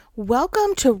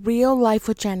Welcome to Real Life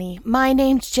with Jenny. My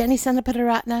name's Jenny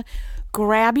Senapataratna.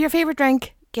 Grab your favorite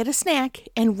drink, get a snack,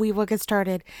 and we will get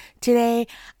started. Today,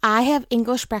 I have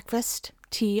English breakfast,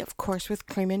 tea, of course, with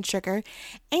cream and sugar,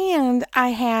 and I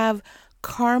have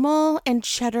caramel and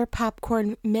cheddar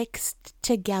popcorn mixed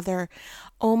together.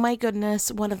 Oh my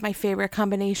goodness, one of my favorite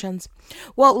combinations.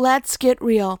 Well, let's get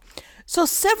real. So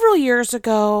several years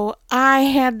ago, I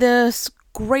had this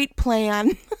great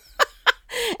plan.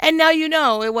 And now you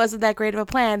know it wasn't that great of a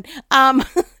plan. I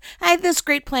had this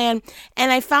great plan, and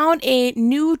I found a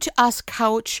new to us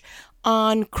couch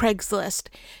on Craigslist.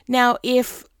 Now,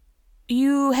 if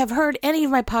you have heard any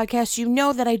of my podcasts, you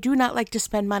know that I do not like to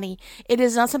spend money. It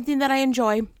is not something that I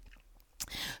enjoy.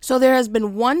 So there has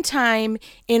been one time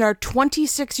in our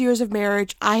 26 years of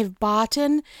marriage, I have bought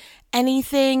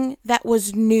anything that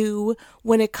was new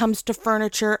when it comes to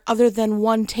furniture other than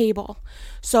one table.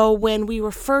 So when we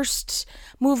were first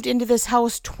moved into this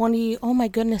house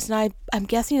and I'm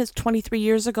guessing it's 23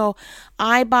 years ago,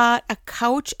 I bought a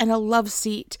couch and a love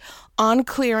seat on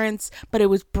clearance, but it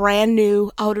was brand new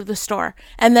out of the store.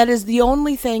 And that is the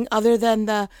only thing other than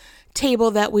the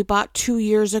table that we bought 2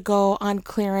 years ago on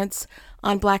clearance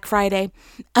on Black Friday.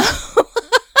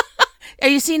 Are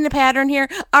you seeing the pattern here?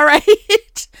 All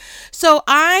right. So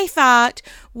I thought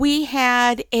we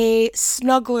had a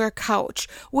snuggler couch,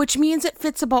 which means it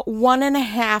fits about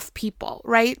 1.5 people,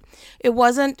 right? It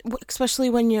wasn't, especially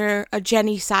when you're a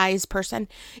Jenny size person,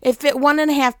 it fit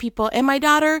 1.5 people. And my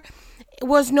daughter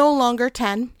was no longer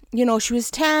 10. She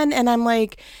was 10 and I'm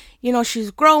like,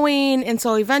 she's growing. And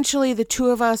so eventually the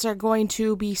two of us are going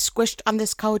to be squished on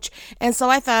this couch. And so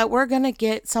I thought we're going to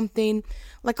get something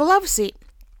like a love seat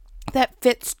that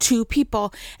fits 2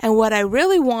 people. And what I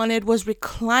really wanted was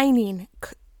reclining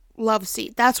love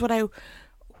seat. That's what I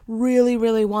really,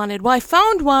 really wanted. Well, I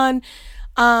found one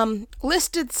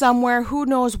listed somewhere, who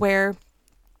knows where.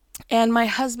 And my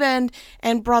husband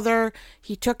and brother,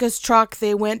 he took his truck,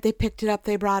 they picked it up,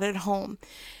 they brought it home.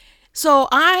 So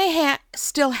I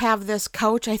still have this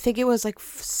couch. I think it was like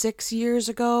 6 years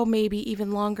ago, maybe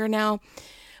even longer now.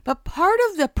 But part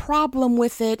of the problem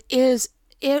with it is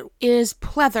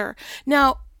pleather.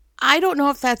 Now, I don't know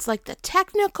if that's like the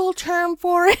technical term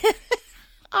for it.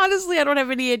 Honestly, I don't have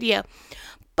any idea.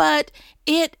 But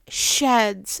it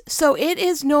sheds. So it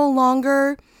is no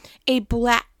longer a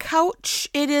black couch.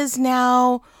 It is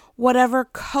now whatever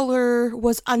color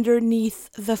was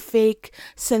underneath the fake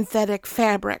synthetic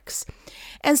fabrics.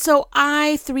 And so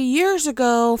I, 3 years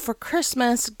ago for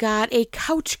Christmas, got a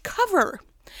couch cover.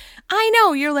 I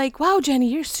know, you're like, wow, Jenny,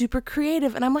 you're super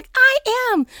creative. And I'm like, I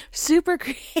am super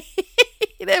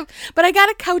creative. But I got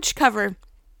a couch cover.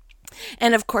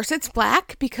 And of course it's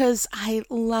black because I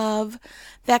love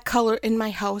that color in my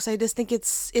house. I just think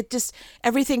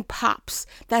everything pops.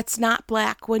 That's not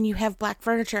black when you have black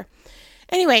furniture.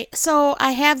 Anyway, so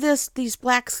I have these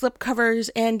black slip covers,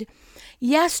 and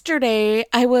yesterday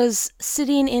I was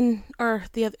sitting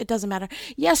it doesn't matter.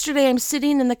 Yesterday I'm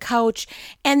sitting in the couch,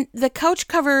 and the couch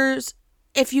covers,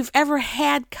 if you've ever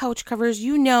had couch covers,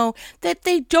 you know that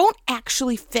they don't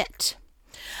actually fit.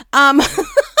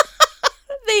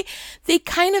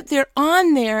 They're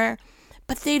on there,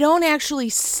 but they don't actually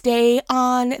stay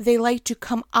on. They like to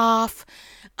come off.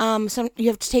 You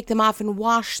have to take them off and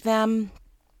wash them.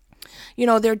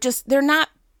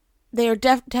 They are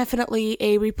definitely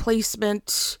a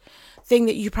replacement thing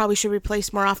that you probably should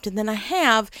replace more often than I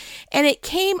have. And it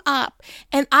came up,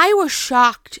 and I was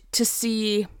shocked to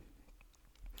see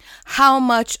how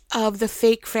much of the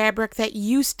fake fabric that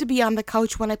used to be on the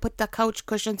couch when I put the couch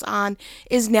cushions on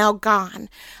is now gone.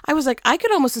 I was like, I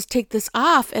could almost just take this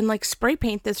off and like spray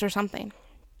paint this or something.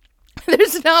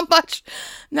 There's not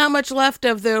much left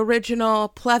of the original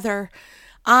pleather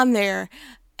on there.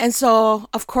 And so,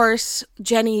 of course,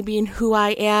 Jenny being who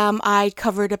I am, I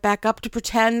covered it back up to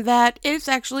pretend that it's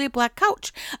actually a black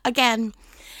couch again.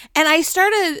 And I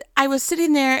was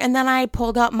sitting there, and then I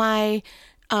pulled up my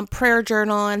prayer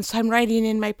journal, and so I'm writing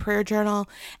in my prayer journal,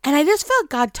 and I just felt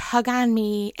God tug on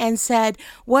me and said,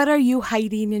 what are you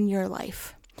hiding in your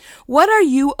life? What are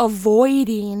you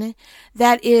avoiding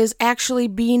that is actually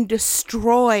being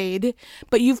destroyed,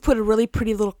 but you've put a really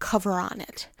pretty little cover on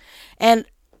it? And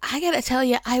I gotta tell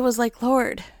you, I was like,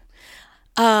 Lord,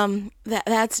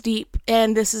 that's deep,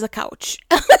 and this is a couch.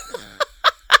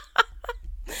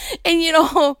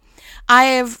 And I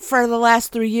have for the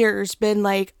last 3 years been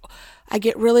like, I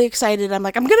get really excited. I'm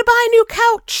like, I'm gonna buy a new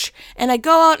couch, and I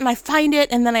go out and I find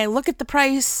it, and then I look at the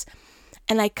price,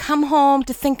 and I come home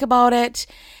to think about it,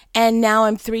 and now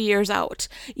I'm 3 years out.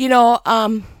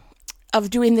 Of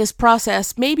doing this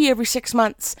process, maybe every 6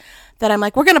 months. that I'm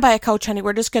like, we're going to buy a couch, honey.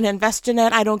 We're just going to invest in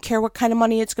it. I don't care what kind of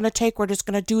money it's going to take. We're just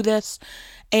going to do this,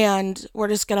 and we're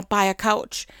just going to buy a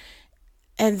couch.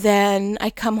 And then I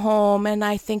come home and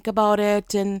I think about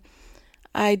it, and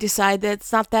I decide that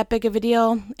it's not that big of a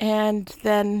deal. And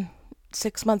then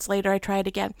 6 months later, I try it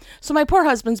again. So my poor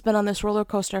husband's been on this roller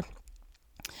coaster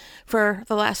for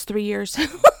the last 3 years.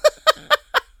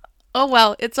 Oh,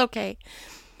 well, it's okay.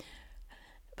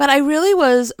 But I really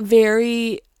was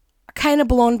very kind of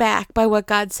blown back by what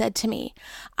God said to me.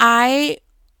 I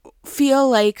feel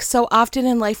like so often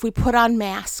in life we put on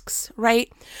masks,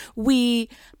 right? We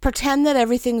pretend that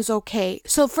everything's okay.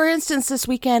 So for instance, this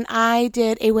weekend I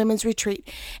did a women's retreat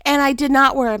and I did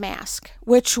not wear a mask,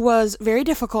 which was very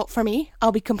difficult for me.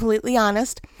 I'll be completely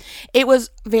honest. It was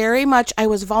very much, I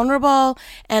was vulnerable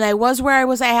and I was where I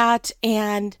was at,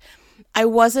 and I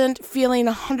wasn't feeling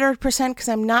 100% because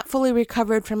I'm not fully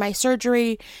recovered from my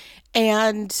surgery,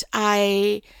 and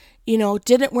I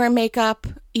didn't wear makeup,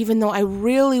 even though I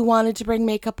really wanted to bring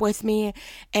makeup with me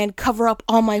and cover up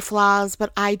all my flaws.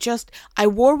 But I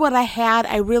wore what I had.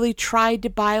 I really tried to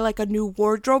buy like a new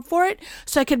wardrobe for it,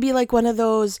 so I could be like one of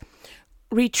those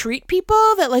retreat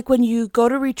people that, like, when you go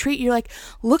to retreat, you're like,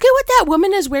 look at what that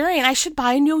woman is wearing. I should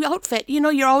buy a new outfit.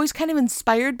 You're always kind of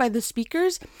inspired by the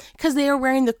speakers because they are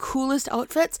wearing the coolest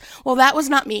outfits. Well, that was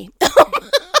not me.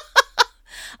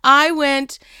 I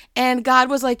went and God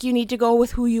was like, you need to go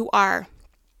with who you are.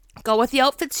 Go with the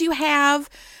outfits you have,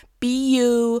 be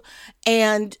you,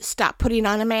 and stop putting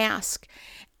on a mask.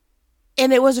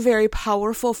 And it was very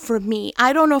powerful for me.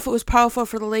 I don't know if it was powerful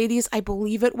for the ladies. I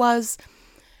believe it was,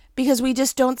 because we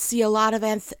just don't see a lot of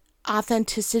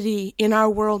authenticity in our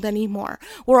world anymore.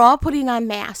 We're all putting on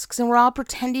masks and we're all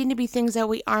pretending to be things that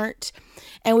we aren't.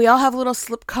 And we all have little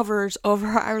slip covers over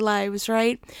our lives,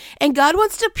 right? And God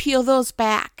wants to peel those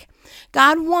back.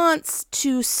 God wants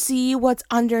to see what's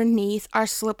underneath our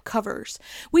slip covers.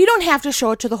 We don't have to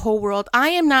show it to the whole world. I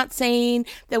am not saying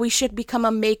that we should become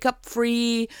a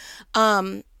makeup-free,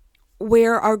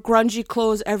 wear our grungy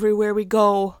clothes everywhere we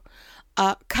go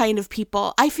kind of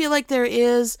people. I feel like there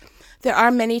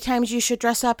are many times you should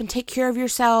dress up and take care of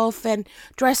yourself and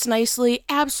dress nicely.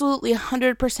 Absolutely,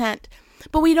 100%.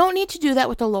 But we don't need to do that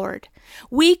with the Lord.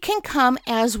 We can come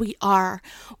as we are.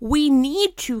 We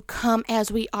need to come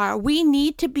as we are. We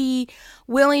need to be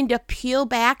willing to peel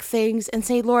back things and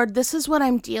say, Lord, this is what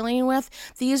I'm dealing with.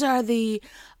 These are the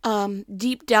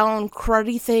deep down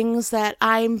cruddy things that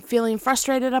I'm feeling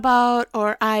frustrated about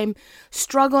or I'm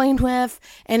struggling with,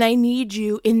 and I need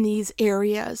you in these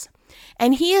areas.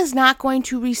 And He is not going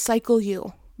to recycle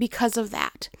you because of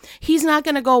that. He's not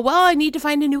going to go, well, I need to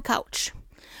find a new couch.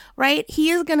 Right? He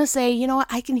is going to say, you know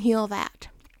what? I can heal that.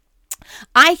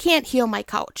 I can't heal my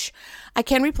couch. I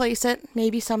can replace it,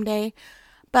 maybe someday,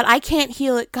 but I can't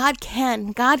heal it. God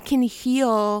can. God can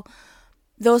heal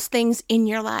those things in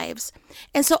your lives.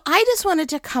 And so I just wanted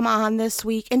to come on this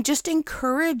week and just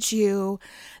encourage you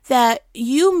that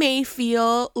you may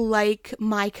feel like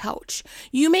my couch.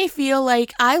 You may feel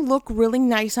like I look really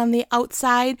nice on the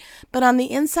outside, but on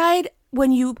the inside,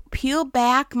 when you peel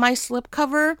back my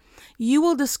slipcover, you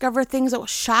will discover things that will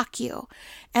shock you.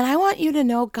 And I want you to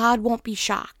know God won't be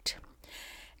shocked.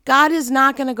 God is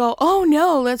not going to go, oh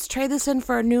no, let's trade this in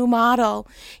for a new model.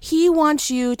 He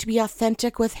wants you to be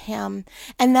authentic with Him.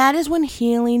 And that is when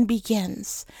healing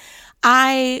begins.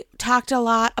 I talked a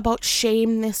lot about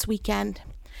shame this weekend.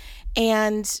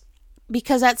 And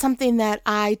because that's something that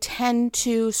I tend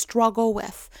to struggle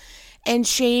with. And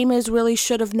shame is really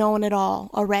should have known it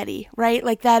all already, right?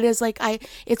 Like that is like,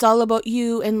 it's all about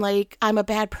you and like, I'm a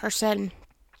bad person.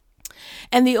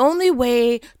 And the only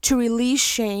way to release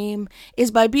shame is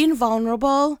by being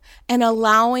vulnerable and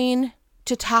allowing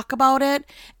to talk about it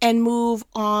and move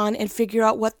on and figure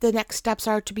out what the next steps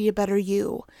are to be a better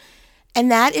you. And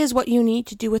that is what you need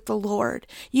to do with the Lord.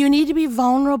 You need to be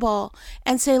vulnerable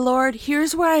and say, Lord,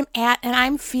 here's where I'm at and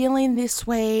I'm feeling this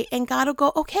way. And God will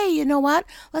go, okay, you know what?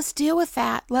 Let's deal with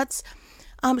that. Let's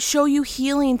show you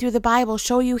healing through the Bible,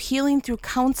 show you healing through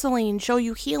counseling, show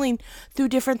you healing through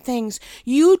different things.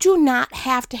 You do not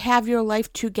have to have your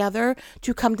life together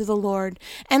to come to the Lord.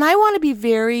 And I want to be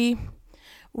very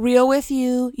real with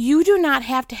you. You do not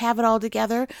have to have it all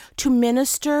together to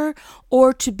minister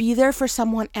or to be there for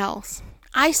someone else.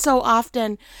 I so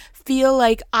often feel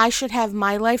like I should have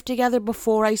my life together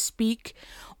before I speak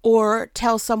or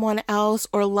tell someone else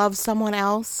or love someone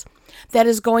else that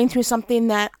is going through something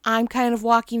that I'm kind of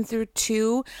walking through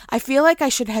too. I feel like I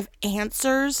should have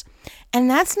answers, and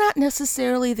that's not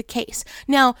necessarily the case.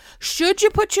 Now, should you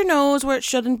put your nose where it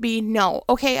shouldn't be? No.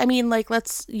 Okay, I mean, like,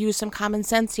 let's use some common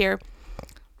sense here.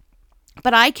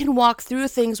 but I can walk through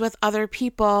things with other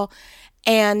people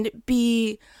and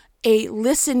be a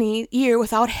listening ear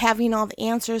without having all the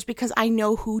answers, because I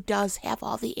know who does have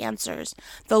all the answers,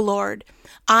 the Lord.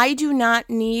 I do not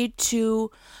need to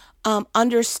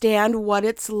understand what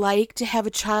it's like to have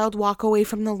a child walk away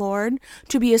from the Lord,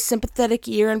 to be a sympathetic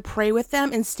ear and pray with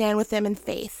them and stand with them in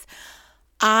faith.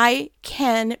 I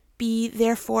can be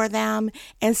there for them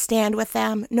and stand with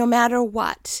them no matter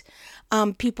what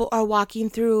people are walking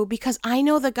through, because I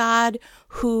know the God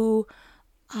who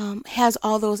has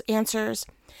all those answers.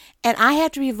 And I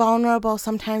have to be vulnerable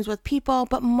sometimes with people,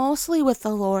 but mostly with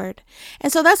the Lord.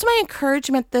 And so that's my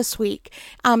encouragement this week.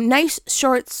 Nice,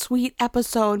 short, sweet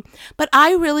episode. But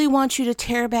I really want you to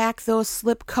tear back those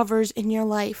slip covers in your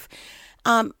life.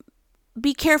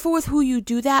 Be careful with who you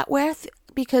do that with,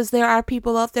 because there are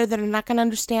people out there that are not going to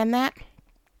understand that.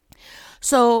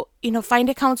 So, find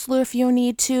a counselor if you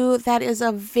need to. That is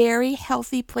a very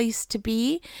healthy place to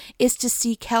be, is to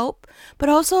seek help, but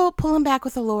also pull them back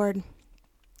with the Lord.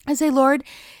 I say, Lord,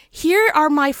 here are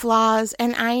my flaws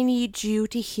and I need you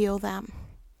to heal them.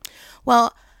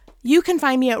 Well, you can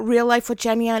find me at Real Life with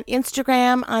Jenny on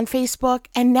Instagram, on Facebook,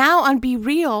 and now on Be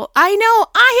Real. I know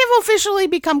I have officially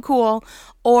become cool,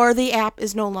 or the app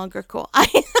is no longer cool.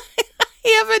 I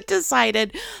haven't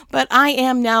decided, but I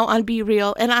am now on Be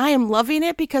Real, and I am loving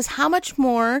it, because how much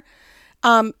more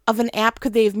of an app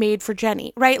could they have made for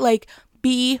Jenny, right? Like,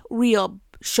 Be Real.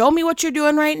 Show me what you're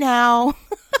doing right now.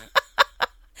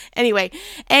 Anyway,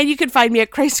 and you can find me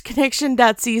at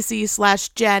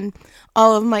christconnection.cc/Jen.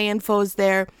 All of my info's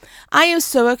there. I am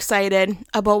so excited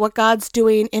about what God's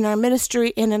doing in our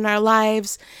ministry and in our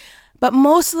lives. But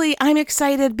mostly I'm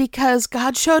excited because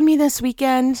God showed me this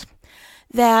weekend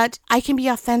that I can be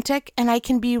authentic and I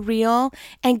can be real,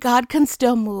 and God can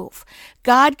still move.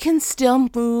 God can still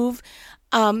move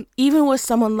even with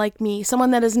someone like me,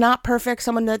 someone that is not perfect,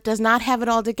 someone that does not have it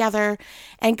all together,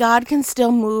 and God can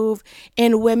still move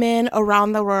in women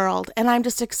around the world. And I'm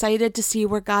just excited to see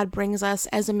where God brings us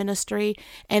as a ministry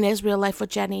and as Real Life with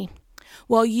Jenny.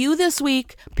 Well, you this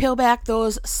week, peel back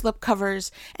those slip covers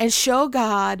and show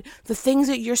God the things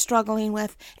that you're struggling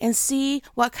with and see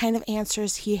what kind of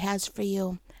answers He has for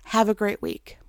you. Have a great week.